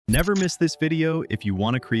Never miss this video if you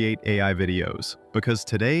want to create AI videos, because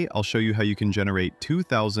today I'll show you how you can generate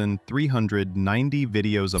 2,390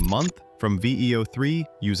 videos a month from VEO3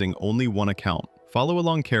 using only one account. Follow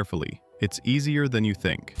along carefully. It's easier than you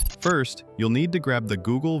think. First, you'll need to grab the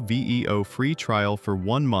Google VEO free trial for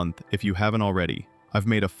 1 month if you haven't already. I've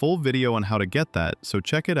made a full video on how to get that, so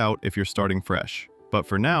check it out if you're starting fresh. But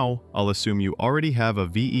for now, I'll assume you already have a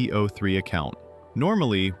VEO3 account.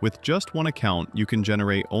 Normally, with just one account, you can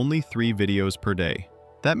generate only 3 videos per day.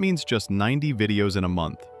 That means just 90 videos in a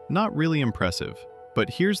month. Not really impressive. But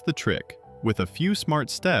here's the trick. With a few smart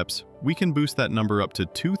steps, we can boost that number up to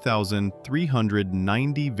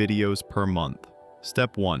 2,390 videos per month.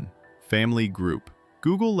 Step 1. Family Group.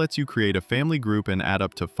 Google lets you create a family group and add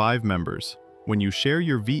up to 5 members. When you share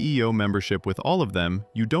your VEO membership with all of them,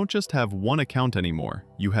 you don't just have one account anymore,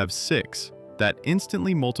 you have 6. That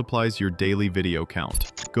instantly multiplies your daily video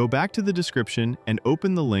count. Go back to the description and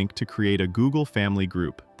open the link to create a Google Family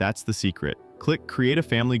Group. That's the secret. Click Create a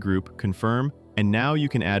Family Group, confirm, and now you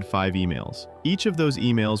can add 5 emails. Each of those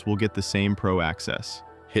emails will get the same pro access.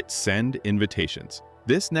 Hit Send Invitations.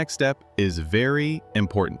 This next step is very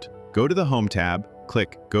important. Go to the Home tab,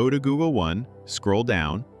 click Go to Google One, scroll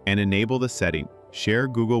down, and enable the setting, Share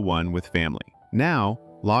Google One with Family. Now,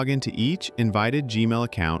 log into each invited Gmail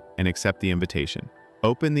account and accept the invitation.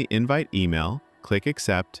 Open the invite email, click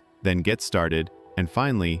Accept, then Get Started, and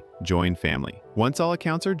finally, Join Family. Once all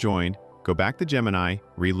accounts are joined, go back to Gemini,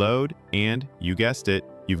 reload, and, you guessed it,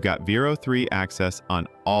 you've got VEO3 access on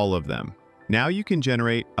all of them. Now you can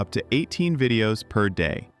generate up to 18 videos per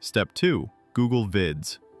day. Step 2. Google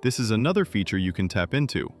Vids. This is another feature you can tap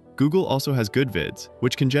into. Google also has Good Vids,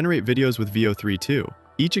 which can generate videos with VEO3 too.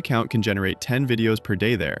 Each account can generate 10 videos per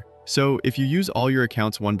day there. So if you use all your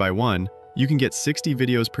accounts one by one, you can get 60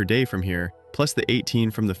 videos per day from here, plus the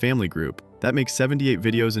 18 from the family group. That makes 78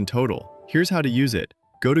 videos in total. Here's how to use it.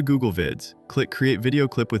 Go to Google Vids, click Create Video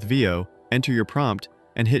Clip with VEO, enter your prompt,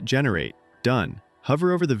 and hit Generate. Done.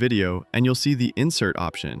 Hover over the video and you'll see the Insert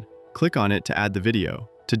option. Click on it to add the video.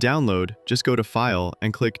 To download, just go to File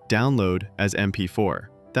and click Download as MP4.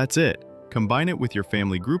 That's it. Combine it with your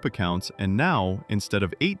family group accounts, and now, instead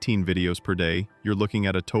of 18 videos per day, you're looking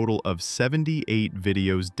at a total of 78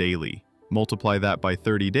 videos daily. Multiply that by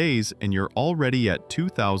 30 days, and you're already at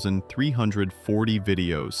 2,340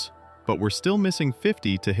 videos. But we're still missing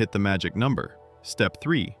 50 to hit the magic number. Step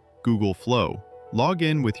 3. Google Flow. Log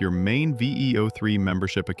in with your main VEO3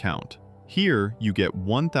 membership account. Here, you get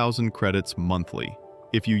 1,000 credits monthly.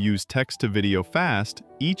 If you use text-to-video fast,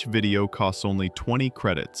 each video costs only 20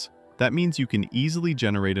 credits. That means you can easily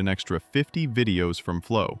generate an extra 50 videos from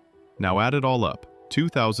Flow. Now add it all up.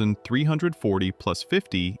 2,340 plus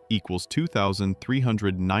 50 equals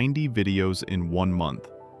 2,390 videos in 1 month.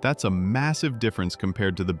 That's a massive difference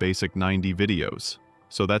compared to the basic 90 videos.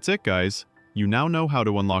 So that's it, guys. You now know how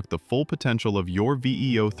to unlock the full potential of your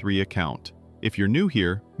VEO3 account. If you're new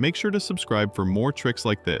here, make sure to subscribe for more tricks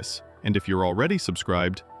like this. And if you're already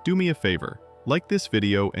subscribed, do me a favor. Like this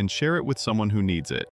video and share it with someone who needs it.